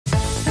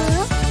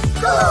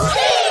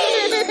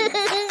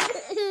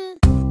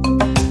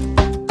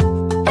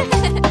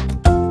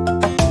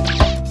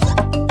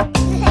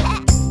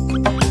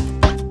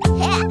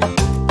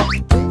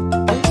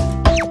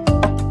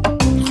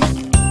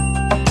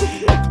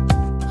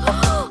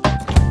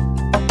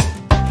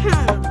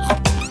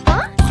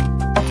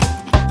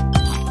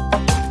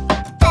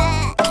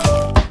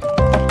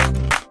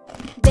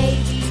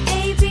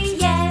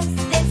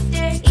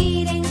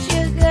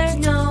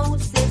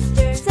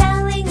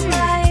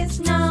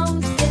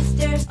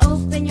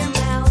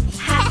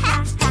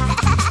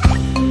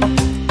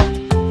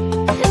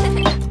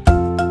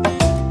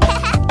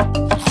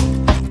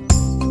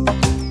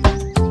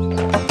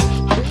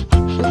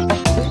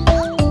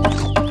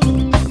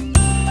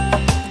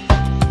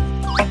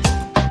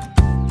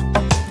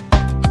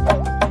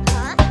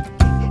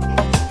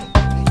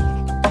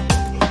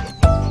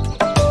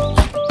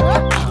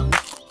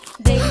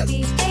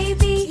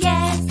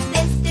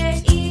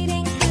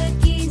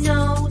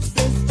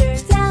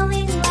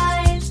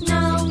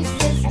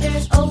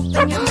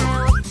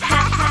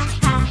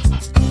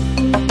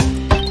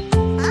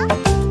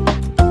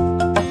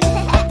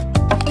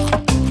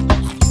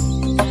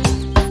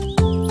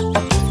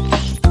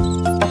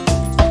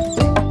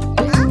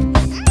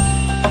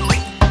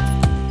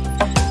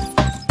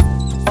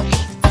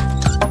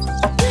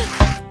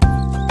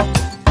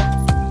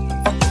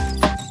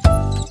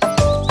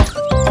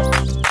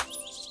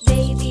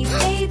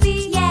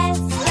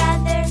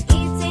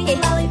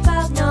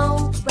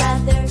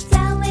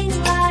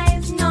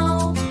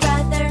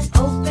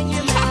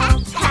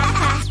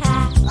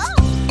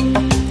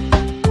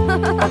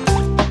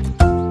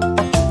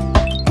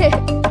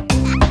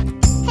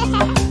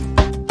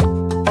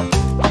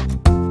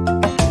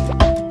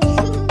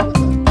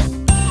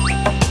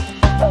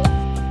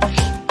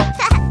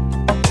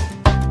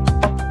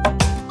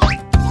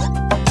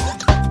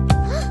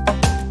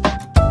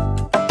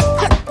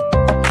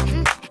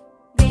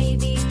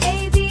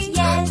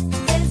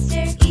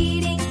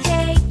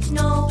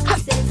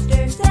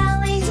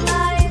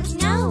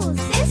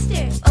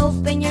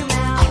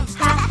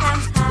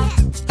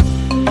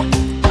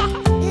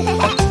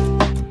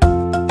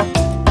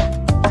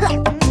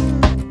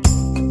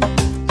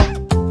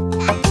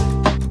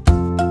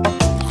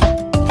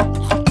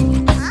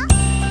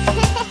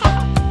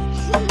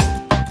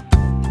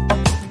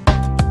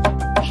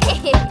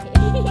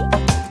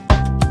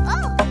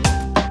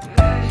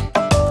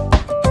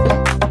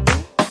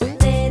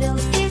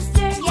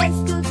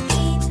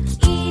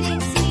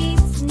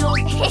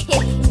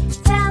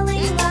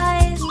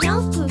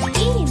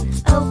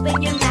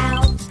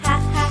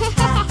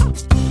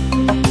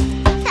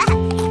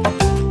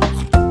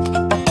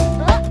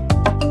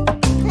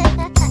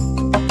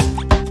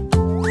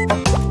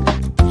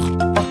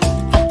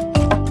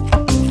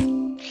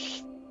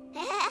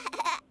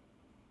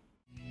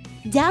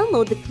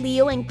Download the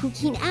Cleo and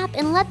Cuquin app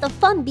and let the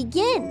fun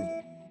begin!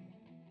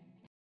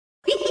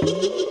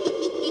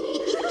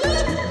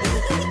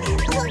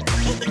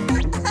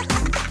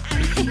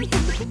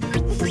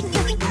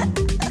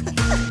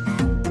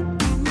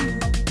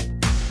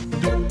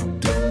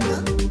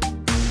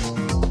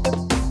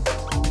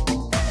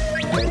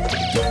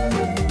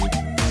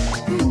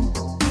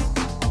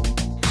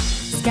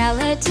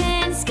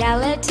 Skeleton,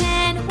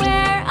 skeleton,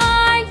 where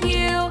are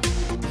you?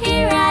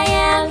 Here I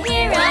am,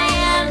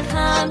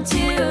 come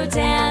to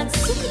dance.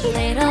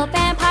 Little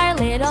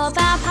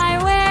vampire,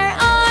 where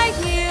are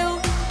you?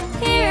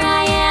 Here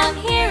I am,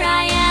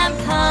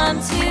 come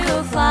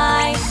to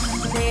fly.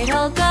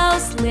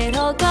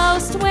 Little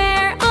ghost,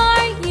 where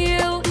are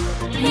you?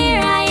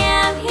 Here I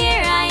am,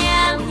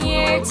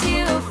 here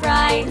to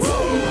fright.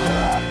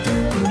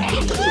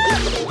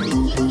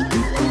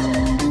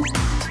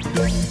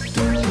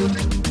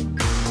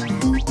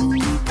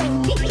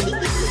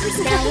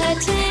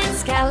 Skeleton,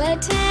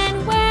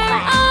 skeleton, where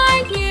are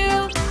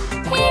you?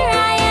 Here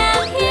I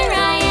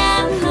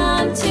am,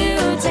 come to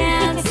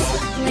dance.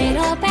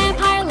 Little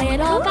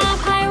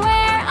vampire,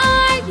 where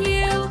are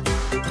you?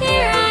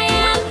 Here I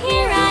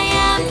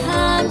am,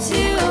 come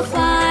to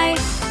fly.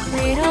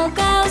 Little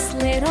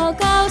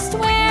ghost,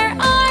 where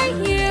are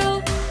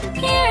you?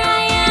 Here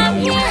I am,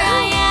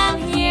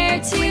 here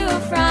to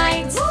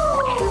fright.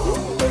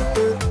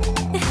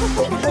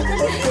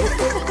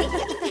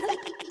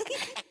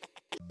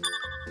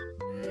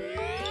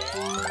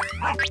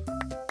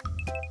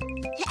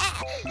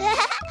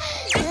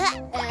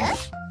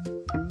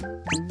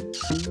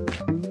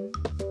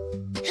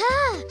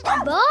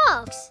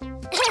 Box.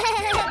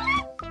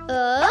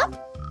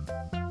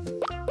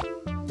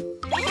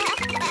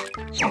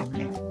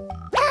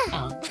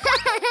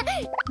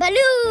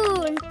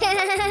 Balloon.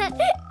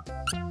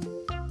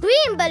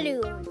 Green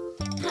balloon.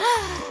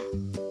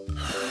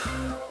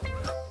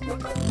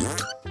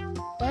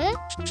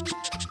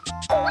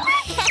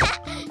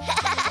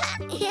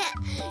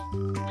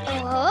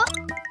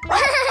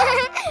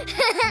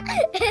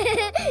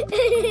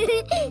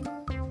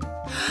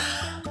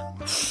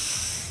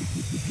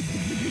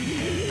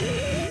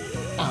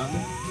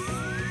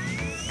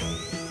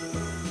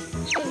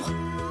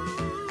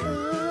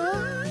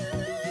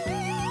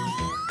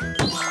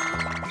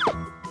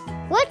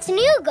 What's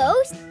new,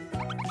 Ghost?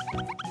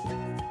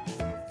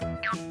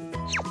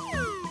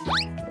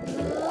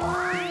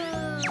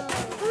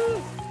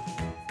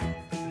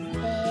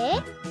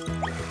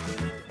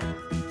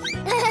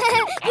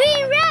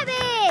 Green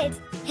rabbit!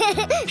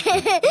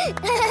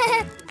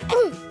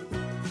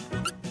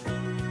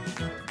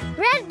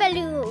 Red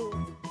balloon!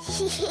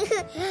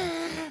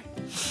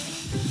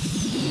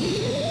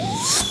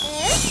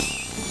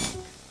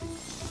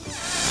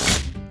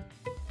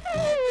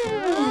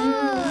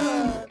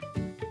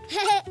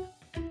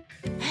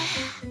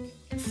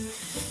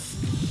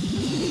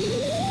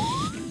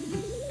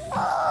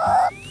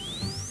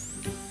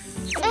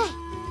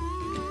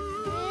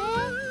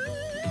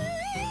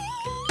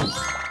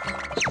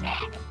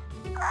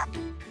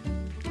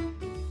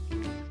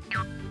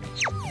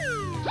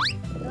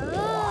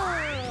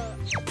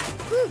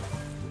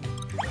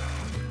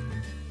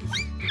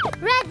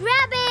 Red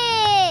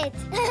rabbit!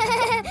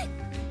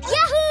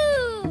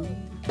 Yahoo!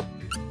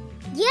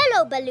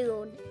 Yellow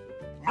balloon.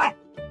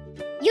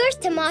 Yours,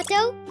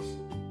 Tomato.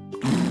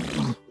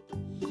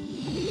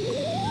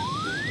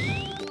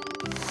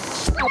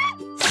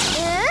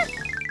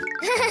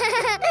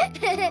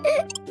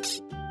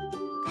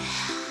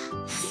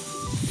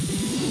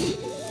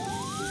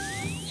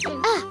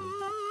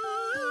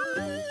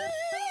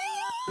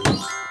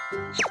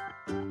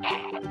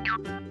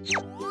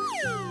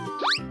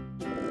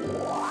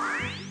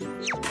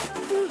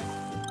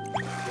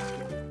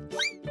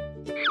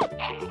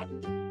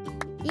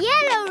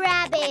 Yellow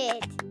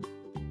rabbit.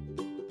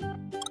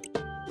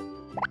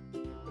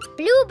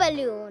 Blue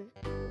balloon.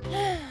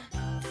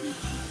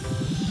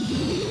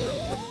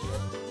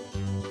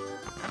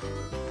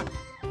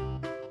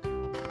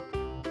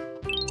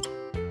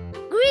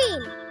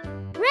 Green,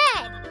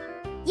 red,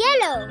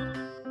 yellow.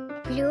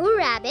 Blue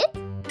rabbit.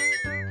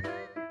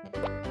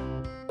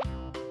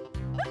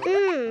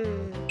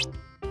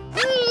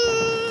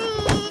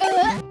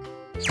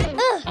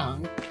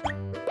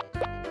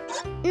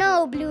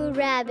 No blue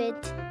rabbit.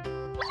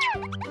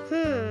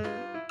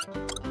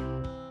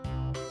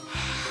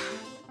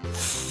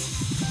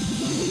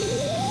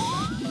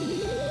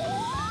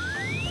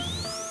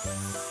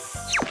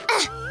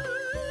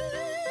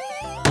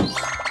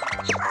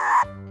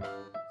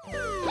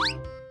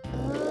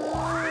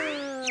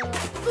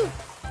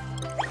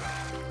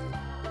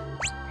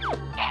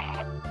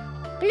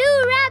 Blue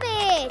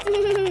rabbit.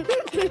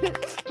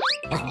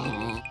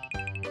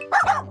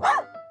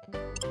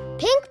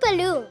 Pink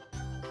balloon.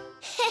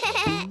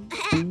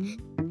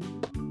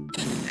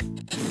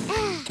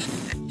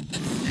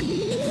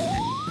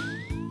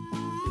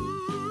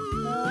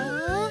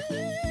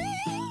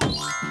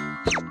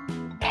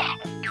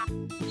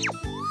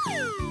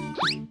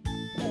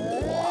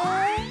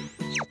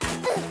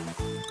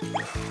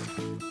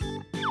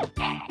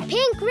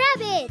 Pink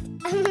rabbit.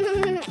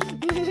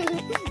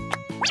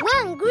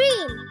 1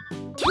 green,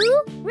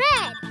 2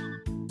 red,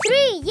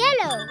 3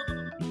 yellow,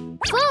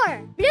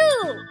 4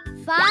 blue,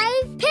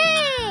 5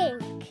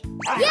 pink.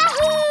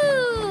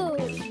 Yahoo!